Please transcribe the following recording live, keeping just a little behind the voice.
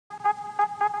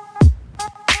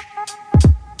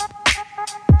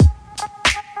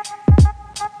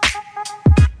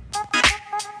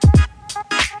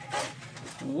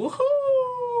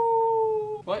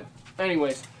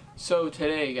Anyways, so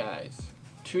today guys,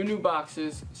 2 new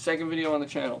boxes, second video on the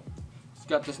channel. It's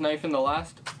got this knife in the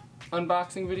last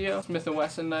unboxing video, Smith &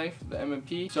 Wesson knife, the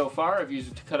M&P. So far I've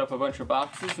used it to cut up a bunch of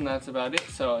boxes and that's about it,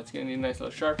 so it's going to need a nice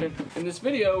little sharpen. In this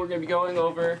video we're going to be going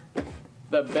over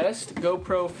the best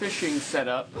GoPro fishing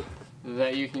setup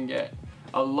that you can get,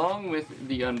 along with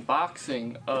the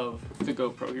unboxing of the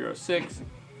GoPro Hero 6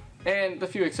 and the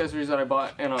few accessories that I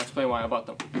bought, and I'll explain why I bought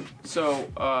them. So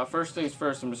first things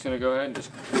first, I'm just going to go ahead and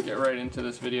just get right into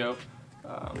this video.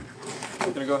 I'm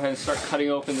going to go ahead and start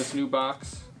cutting open this new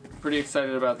box. Pretty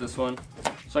excited about this one,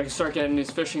 so I can start getting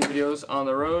these fishing videos on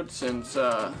the road, since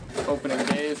opening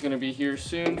day is going to be here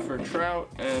soon for trout,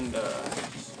 and I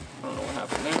don't know what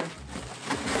happened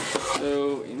there.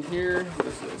 So in here, what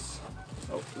is this?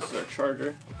 Oh, this is our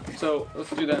charger. So let's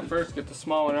do that first, get the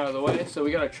small one out of the way. So we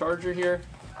got a charger here.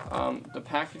 The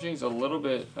packaging's a little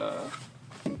bit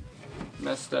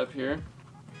messed up here,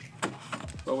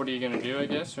 but what are you going to do, I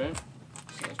guess, right?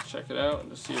 So let's check it out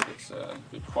and just see if it's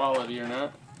good quality or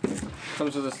not.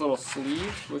 Comes with this little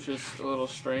sleeve, which is a little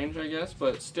strange, I guess,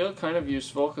 but still kind of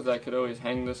useful because I could always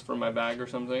hang this from my bag or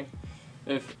something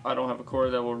if I don't have a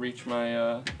cord that will reach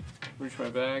my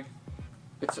bag.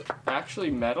 It's actually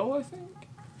metal, I think.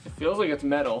 It feels like it's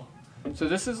metal. So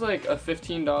this is like a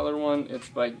 $15 one. It's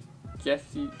by Get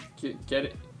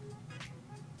it.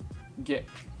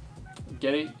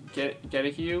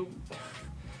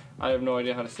 I have no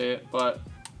idea how to say it, but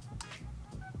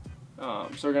so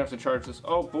we're gonna have to charge this.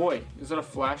 Oh boy, is it a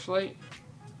flashlight?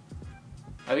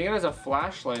 I think it has a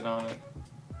flashlight on it.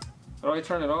 How do I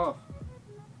turn it off?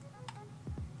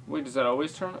 Wait, does that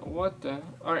always turn? What the?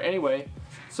 Alright, anyway,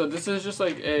 so this is just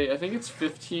like I think it's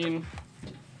 15.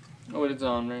 Oh wait, it's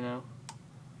on right now.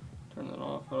 Turn that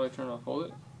off. How do I turn it off? Hold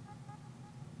it.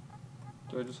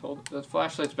 Do I just hold it? The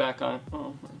flashlight's back on.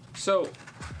 Oh. So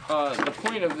the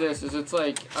point of this is it's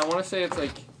like, I want to say it's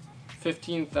like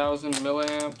 15,000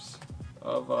 milliamps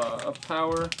of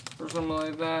power or something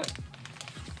like that,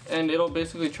 and it'll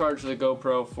basically charge the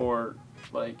GoPro for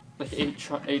like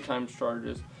 8 times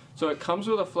charges. So it comes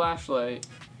with a flashlight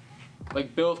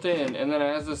like built in, and then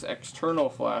it has this external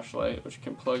flashlight which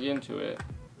can plug into it,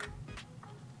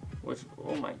 which,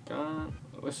 oh my god,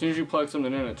 as soon as you plug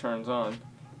something in it turns on.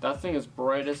 That thing is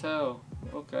bright as hell.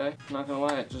 Okay, not gonna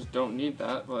lie, I just don't need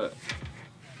that, but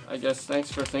I guess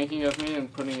thanks for thinking of me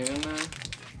and putting it in there.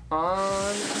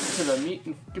 On to the meat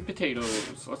and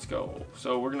potatoes. Let's go.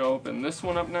 So we're gonna open this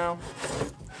one up now.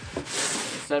 I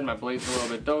said my blade's a little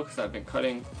bit dull because I've been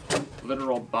cutting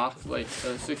literal box, like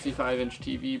a 65-inch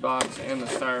TV box and the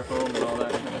styrofoam and all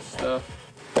that kind of stuff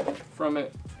from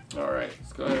it. Alright,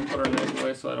 let's go ahead and put our knife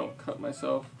away so I don't cut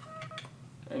myself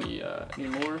any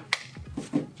more.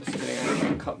 Just kidding, I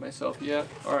haven't cut myself yet.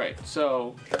 Alright,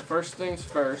 so first things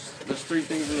first, there's 3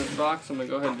 things in this box. I'm going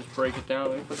to go ahead and just break it down.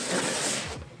 Let me put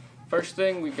this in. First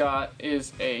thing we got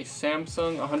is a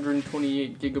Samsung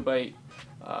 128 gigabyte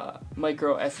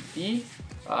micro SD.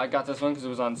 I got this one because it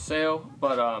was on sale,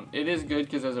 but it is good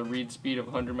because it has a read speed of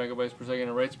 100 megabytes per second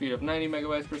and a write speed of 90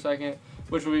 megabytes per second,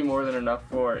 which will be more than enough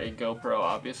for a GoPro,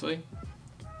 obviously.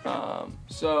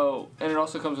 And it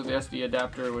also comes with the SD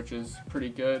adapter, which is pretty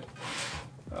good.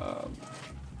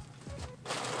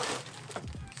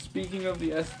 Speaking of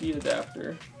the SD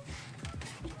adapter,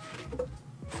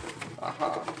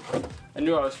 I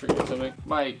knew I was forgetting something.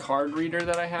 My card reader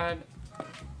that I had,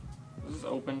 this is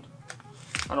opened.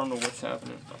 I don't know what's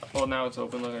happening. Well, now it's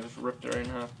open. Look, I just ripped it right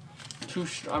in half.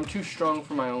 I'm too strong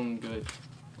for my own good.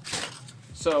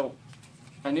 So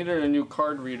I needed a new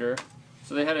card reader.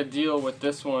 So they had a deal with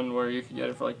this one where you could get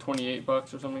it for like 28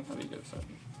 bucks or something. How do you get this?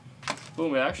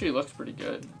 Boom, it actually looks pretty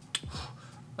good.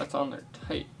 That's on there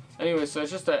tight. Anyway, so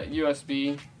it's just a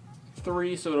USB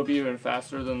 3, so it'll be even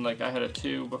faster than, like, I had a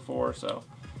 2 before, so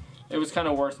it was kind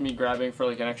of worth me grabbing for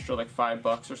like an extra like 5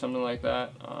 bucks or something like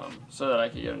that, so that I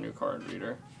could get a new card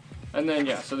reader. And then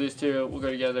yeah, so these two will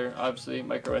go together. Obviously,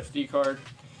 micro SD card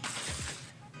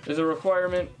is a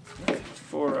requirement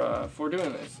for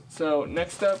doing this. So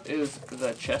next up is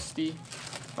the chesty.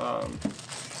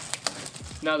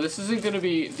 Now this isn't going to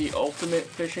be the ultimate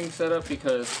fishing setup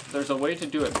because there's a way to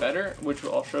do it better, which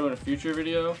I'll show in a future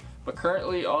video. But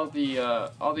currently all the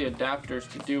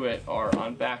adapters to do it are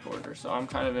on back order, so I'm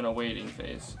kind of in a waiting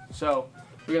phase. So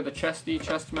we got the chesty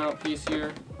chest mount piece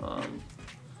here. I'm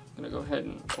gonna go ahead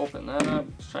and open that up.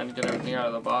 Just trying to get everything out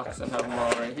of the box and have them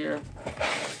all right here.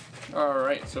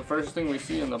 Alright, so first thing we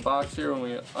see in the box here when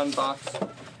we unbox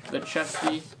the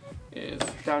chesty is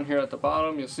down here at the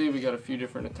bottom. You'll see we got a few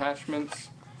different attachments.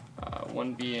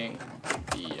 One being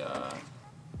the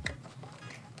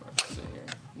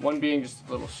one being just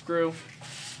a little screw,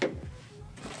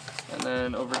 And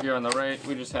then over here on the right,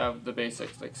 we just have the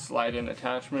basic like slide-in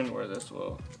attachment where this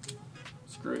will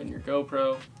screw in your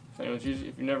GoPro. If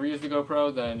you've never used the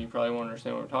GoPro, then you probably won't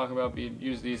understand what we're talking about, but you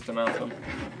use these to mount them.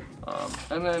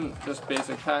 And then just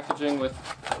basic packaging with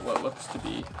what looks to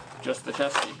be just the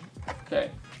chesty. Okay,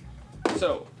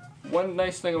 so one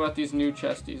nice thing about these new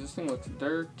chesties, this thing looks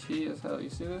dirty as hell.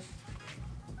 You see this?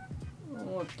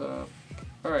 What the?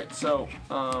 Alright, so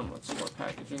let's see more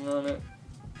packaging on it.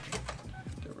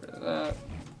 Get rid of that.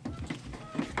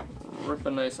 Rip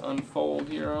a nice unfold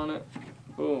here on it.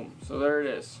 Boom. So there it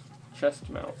is. Chest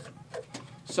mount.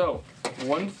 So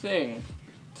one thing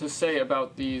to say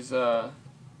about these the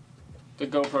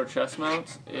GoPro chest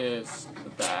mounts is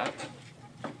that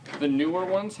the newer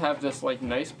ones have this like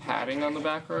nice padding on the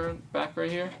back right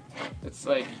here. It's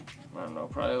like, I don't know,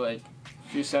 probably like a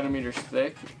few centimeters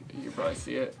thick. You can probably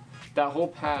see it. That whole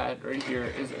pad right here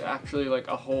is actually like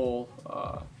a whole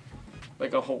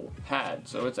pad.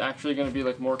 So it's actually going to be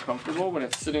like more comfortable when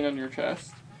it's sitting on your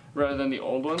chest, rather than the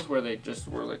old ones where they just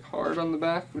were like hard on the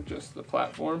back with just the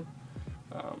platform.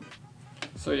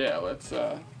 So yeah, let's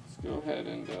go ahead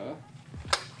and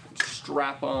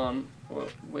strap on. Oh,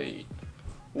 wait,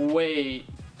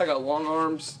 I got long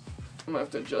arms. I'm gonna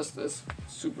have to adjust this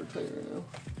super tight right now.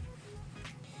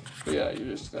 But yeah, you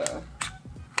just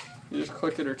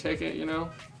click it or take it, you know.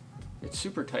 It's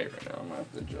super tight right now. I'm gonna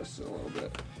have to adjust it a little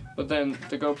bit. But then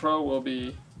the GoPro will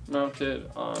be mounted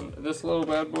on this little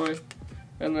bad boy.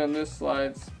 And then this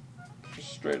slides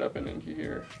just straight up and into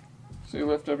here. So you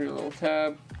lift up your little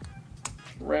tab,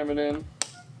 ram it in,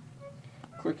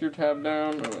 click your tab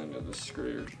down, and then you'll just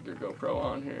screw your GoPro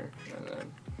on here. And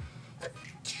then,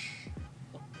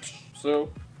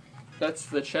 so that's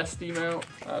the chesty mount.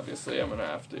 Obviously I'm gonna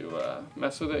have to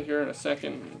mess with it here in a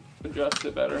second, adjust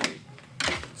it better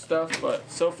stuff. But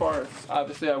so far,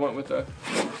 obviously I went with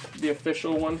the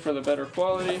official one for the better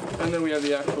quality. And then we have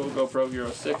the actual GoPro Hero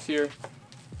 6 here.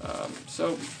 So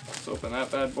let's open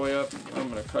that bad boy up. I'm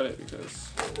gonna cut it because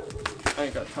I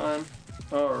ain't got time.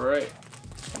 Alright,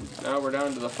 now we're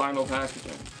down to the final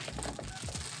packaging.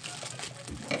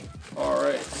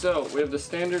 Alright, so we have the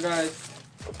standardized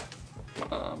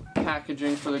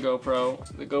packaging for the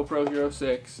GoPro Hero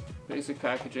 6, basic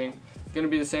packaging. Gonna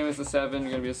be the same as the 7,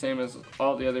 gonna be the same as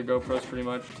all the other GoPros pretty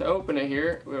much. To open it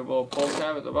here, we have a little pull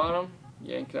tab at the bottom.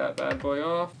 Yank that bad boy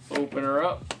off, open her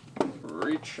up.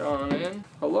 Reach on in.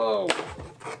 Hello!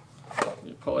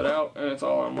 You pull it out and it's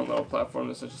all on one little platform.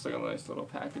 This is just like a nice little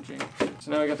packaging.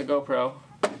 So now we got the GoPro.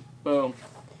 Boom.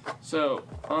 So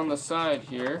on the side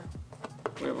here,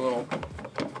 we have a little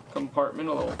compartment,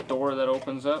 a little door that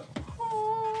opens up.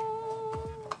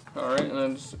 Alright, and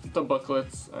then just the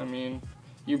booklets. I mean,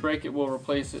 you break it, we'll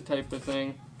replace it type of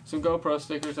thing. Some GoPro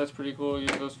stickers, that's pretty cool.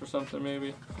 Use those for something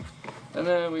maybe. And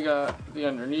then we got the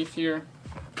underneath here,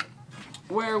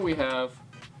 where we have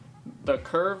the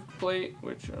curved plate,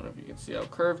 which I don't know if you can see how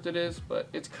curved it is, but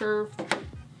it's curved.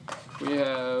 We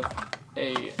have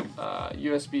a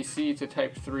USB-C to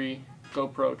Type 3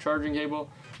 GoPro charging cable,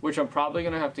 which I'm probably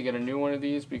going to have to get a new one of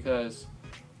these because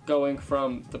going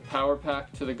from the power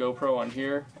pack to the GoPro on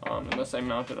here, unless I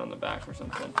mount it on the back or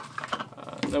something.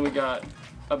 Then we got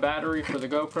a battery for the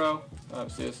GoPro.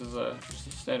 Obviously this is a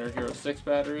standard Hero 6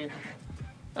 battery.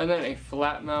 And then a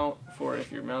flat mount for if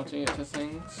you're mounting it to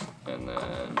things. And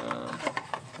then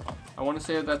I want to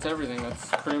say that's everything. That's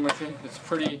pretty much it. It's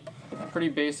pretty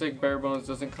basic, bare bones,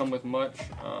 doesn't come with much.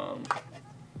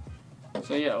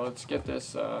 So yeah, let's get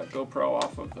this GoPro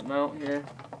off of the mount here.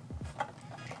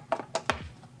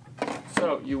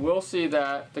 So you will see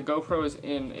that the GoPro is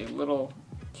in a little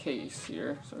case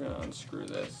here. So we're gonna unscrew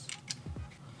this.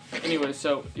 Anyway,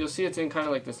 so you'll see it's in kind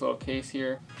of like this little case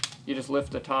here. You just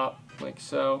lift the top like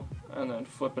so, and then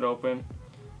flip it open,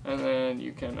 and then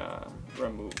you can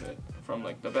remove it from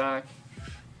like the back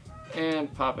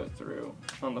and pop it through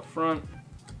on the front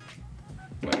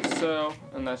like so,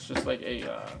 and that's just like a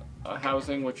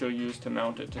housing which you'll use to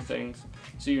mount it to things.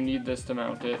 So you need this to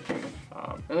mount it,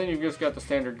 and then you've just got the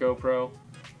standard GoPro.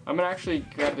 I'm gonna actually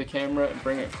grab the camera and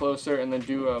bring it closer and then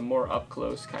do a more up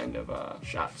close kind of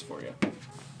shots for you.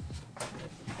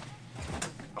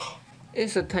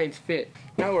 It's a tight fit.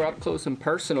 Now we're up close and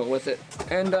personal with it,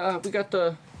 and we got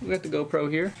the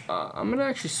GoPro here. I'm gonna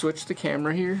actually switch the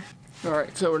camera here. All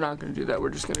right, so we're not gonna do that. We're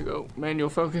just gonna go manual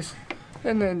focus,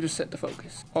 and then just set the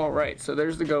focus. All right, so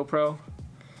there's the GoPro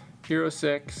Hero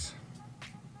 6.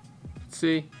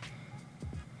 See,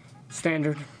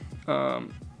 standard.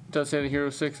 Does say the Hero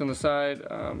 6 on the side.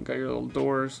 Got your little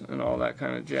doors and all that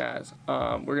kind of jazz.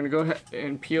 We're gonna go ahead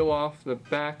and peel off the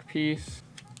back piece.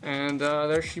 And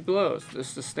there she blows. This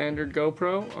is the standard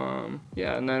GoPro.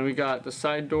 Yeah, and then we got the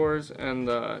side doors and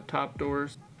the top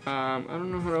doors. I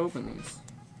don't know how to open these.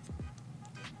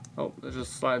 Oh, it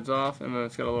just slides off, and then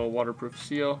it's got a little waterproof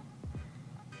seal.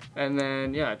 And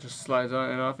then, yeah, it just slides on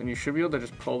and off, and you should be able to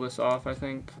just pull this off, I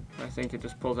think. I think it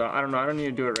just pulls out. I don't know, I don't need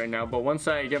to do it right now, but once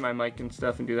I get my mic and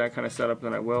stuff and do that kind of setup,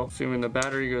 then I will. Assuming the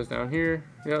battery goes down here.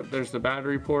 Yep, there's the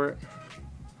battery port.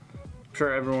 I'm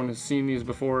sure everyone has seen these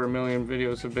before. A million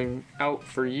videos have been out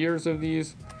for years of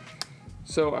these.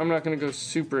 So I'm not going to go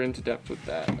super into depth with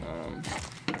that.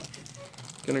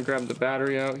 Gonna grab the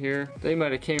battery out here. They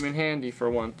might have came in handy for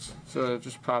once. So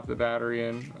just pop the battery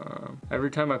in.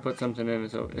 Every time I put something in,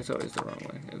 it's always the wrong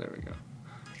way. Yeah, there we go.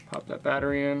 Pop that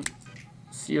battery in,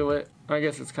 seal it. I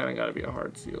guess it's kind of got to be a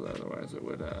hard seal, otherwise it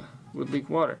would leak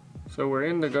water. So we're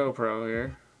in the GoPro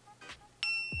here.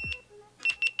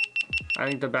 I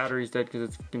think the battery's dead because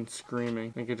it's fucking screaming.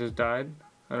 I think it just died.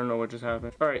 I don't know what just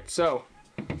happened. Alright, so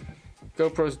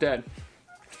GoPro's dead.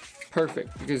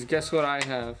 Perfect, because guess what I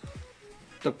have?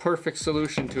 The perfect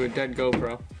solution to a dead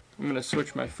GoPro. I'm gonna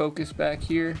switch my focus back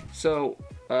here. So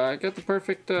I got the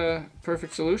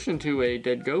perfect solution to a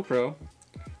dead GoPro.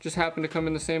 Just happened to come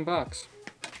in the same box.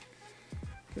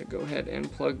 Gonna go ahead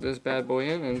and plug this bad boy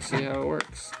in and see how it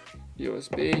works.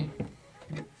 USB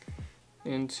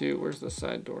into, where's the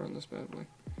side door on this bad boy?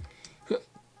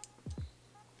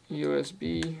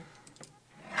 USB.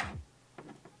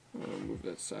 I'm gonna move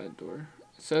that side door.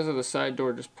 It says that the side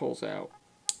door just pulls out.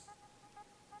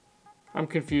 I'm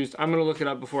confused. I'm gonna look it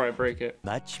up before I break it.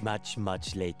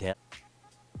 Much later.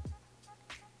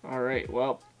 Alright,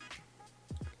 well,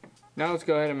 now let's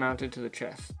go ahead and mount it to the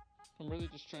chest. I'm really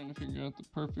just trying to figure out the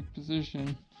perfect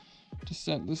position to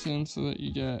set this in so that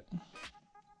you get,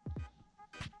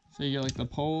 like the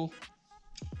pole.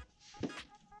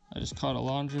 I just caught a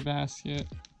laundry basket.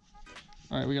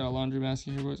 Alright, we got a laundry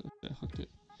basket here, boys. Okay, I hooked it.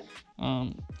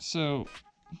 So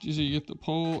you get the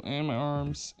pole and my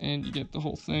arms, and you get the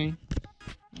whole thing.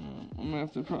 I'm gonna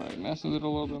have to probably mess with it a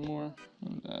little bit more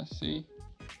and see.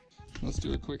 Let's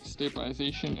do a quick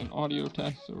stabilization and audio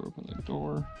test. So we'll open the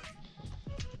door.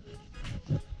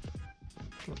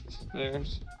 Go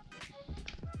upstairs.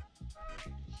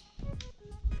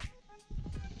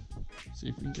 See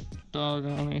if we can get the dog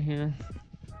on it here.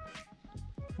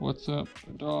 What's up,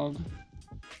 dog?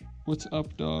 What's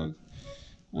up, dog?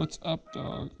 What's up,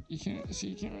 dog? You can't really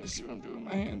see what I'm doing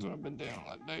with my hands when I've been down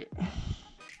all day.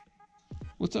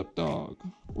 What's up, dog?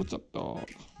 What's up, dog?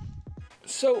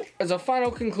 So, as a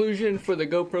final conclusion for the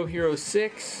GoPro Hero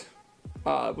 6,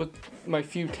 with my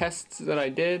few tests that I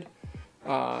did,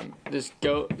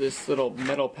 this little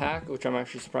metal pack, which I'm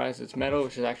actually surprised it's metal,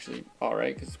 which is actually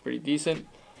alright because it's pretty decent.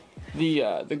 The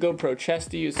GoPro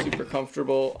chesty is super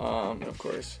comfortable, and of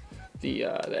course, the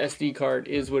SD card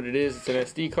is what it is. It's an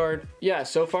SD card. Yeah,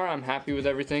 so far I'm happy with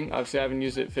everything. Obviously I haven't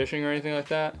used it fishing or anything like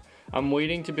that. I'm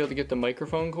waiting to be able to get the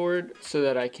microphone cord so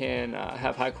that I can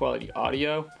have high quality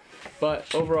audio.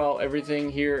 But overall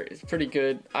everything here is pretty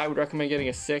good. I would recommend getting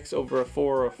a 6 over a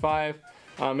 4 or a 5.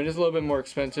 It is a little bit more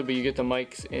expensive, but you get the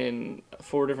mics in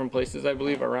 4 different places, I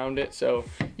believe, around it. So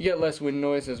you get less wind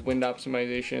noise, there's wind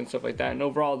optimization and stuff like that. And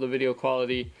overall the video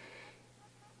quality,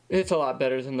 it's a lot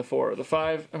better than the 4 or the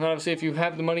 5. And obviously if you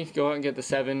have the money, go out and get the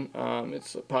 7.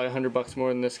 It's probably $100 more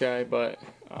than this guy, but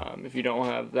if you don't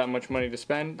have that much money to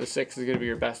spend, the 6 is going to be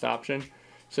your best option.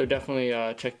 So definitely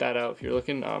check that out if you're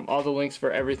looking. All the links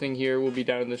for everything here will be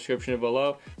down in the description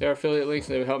below. They are affiliate links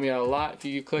and they would help me out a lot if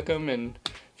you click them. And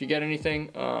if you get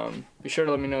anything, be sure to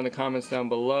let me know in the comments down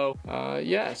below.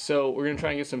 Yeah, so we're going to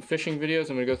try and get some fishing videos.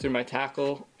 I'm going to go through my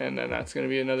tackle, and then that's going to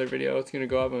be another video. It's going to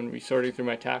go up. I'm going to be sorting through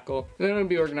my tackle. And then I'm going to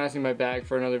be organizing my bag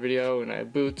for another video, and I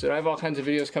have boots, and I have all kinds of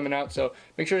videos coming out. So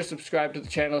make sure to subscribe to the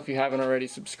channel if you haven't already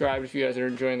subscribed, if you guys are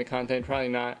enjoying the content. Probably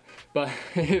not, but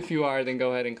if you are, then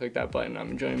go ahead and click that button. I'm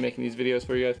enjoying making these videos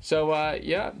for you guys. So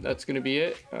yeah, that's going to be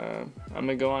it. I'm going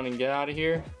to go on and get out of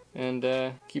here and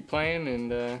keep playing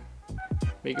and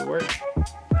make it work.